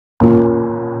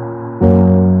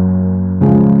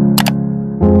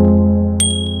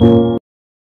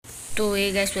तो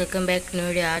ये guys welcome back new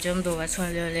video. आज हम दोबारा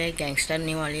सुनने वाले हैं गैंगस्टर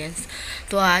न्यू ऑर्लियंस।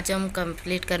 तो आज हम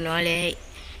कंप्लीट करने वाले हैं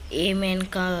ए मैन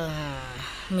का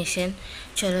मिशन।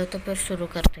 चलो तो फिर शुरू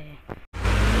करते हैं।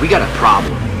 We got a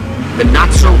problem. The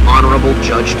not so honorable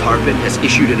Judge Tarpon has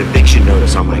issued an eviction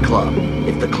notice on my club.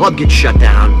 If the club gets shut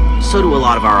down, so do a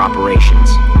lot of our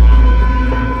operations.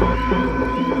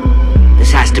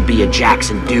 This has to be a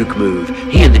Jackson Duke move.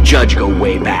 He and the judge go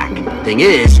way back. Thing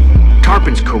is,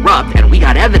 Tarpon's corrupt and we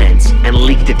got evidence and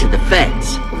leaked it to the feds.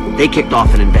 They kicked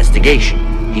off an investigation.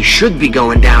 He should be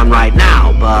going down right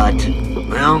now, but,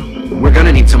 well, we're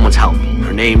gonna need someone's help.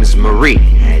 Her name's Marie,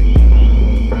 and...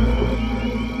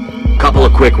 Couple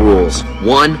of quick rules.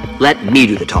 1, let me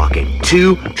do the talking.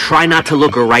 2, try not to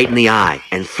look her right in the eye.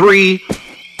 And 3,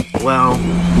 well...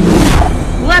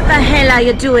 What the hell are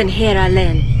you doing here,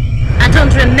 Alain? I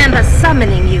don't remember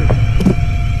summoning you.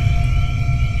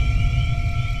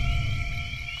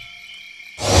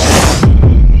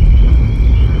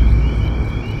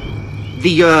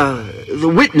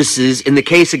 The witnesses in the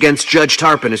case against Judge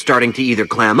Tarpon are starting to either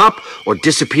clam up or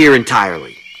disappear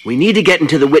entirely. We need to get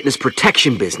into the witness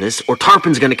protection business, or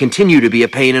Tarpon's gonna continue to be a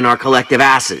pain in our collective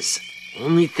asses.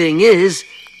 Only thing is,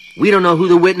 we don't know who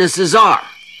the witnesses are.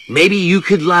 Maybe you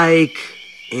could, like,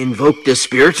 invoke the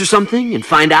spirits or something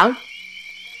and find out?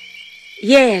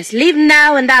 Yes, leave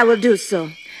now and I will do so.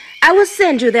 I will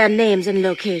send you their names and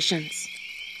locations.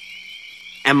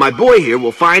 And my boy here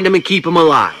will find them and keep them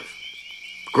alive.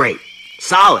 Great.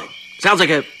 Solid. Sounds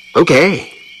like a...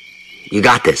 Okay. You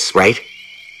got this, right?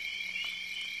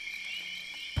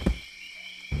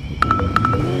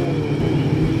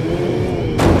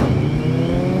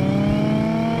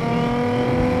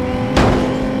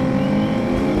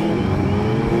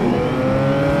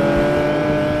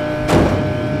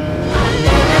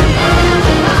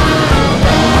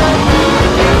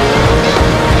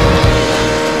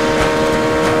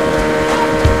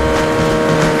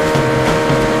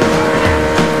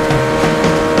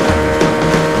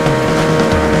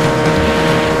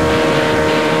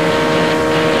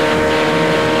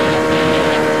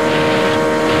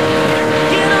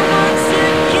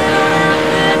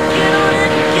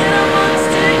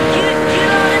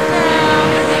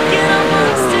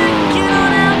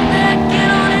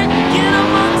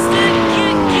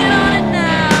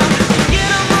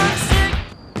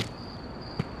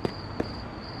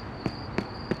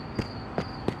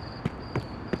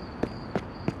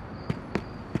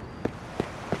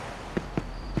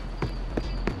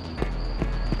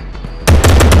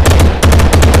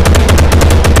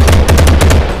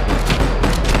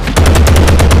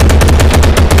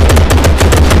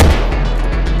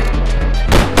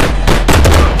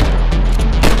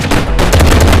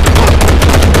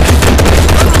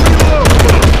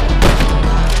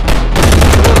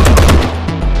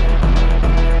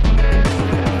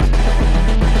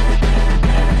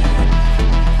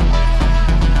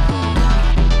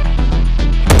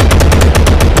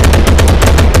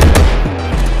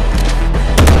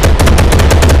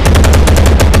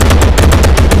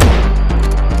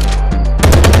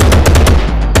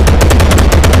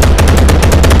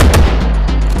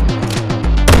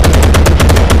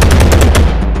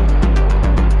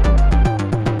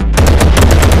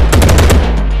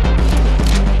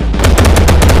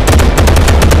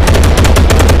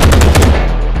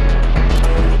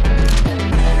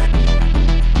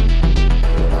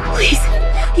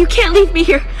 You can't leave me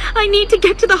here. I need to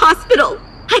get to the hospital.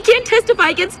 I can't testify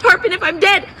against Tarpon if I'm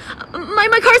dead.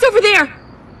 My car's over there.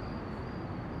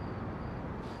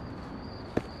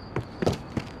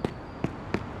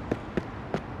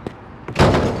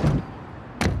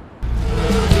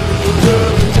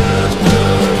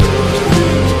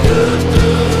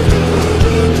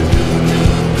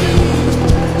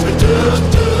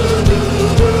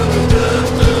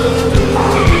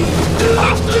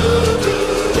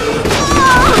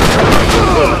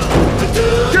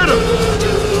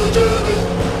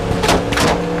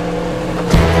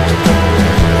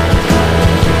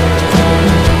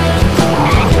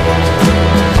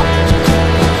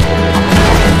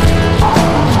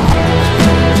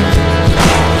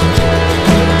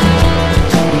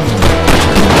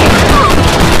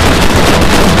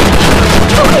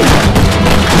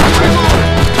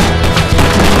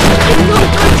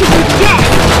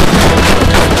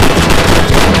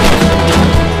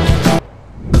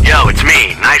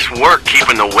 Work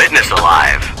keeping the witness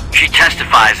alive. She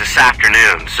testifies this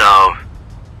afternoon, so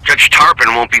Judge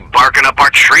Tarpon won't be barking up our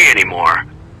tree anymore.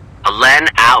 Alain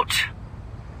out.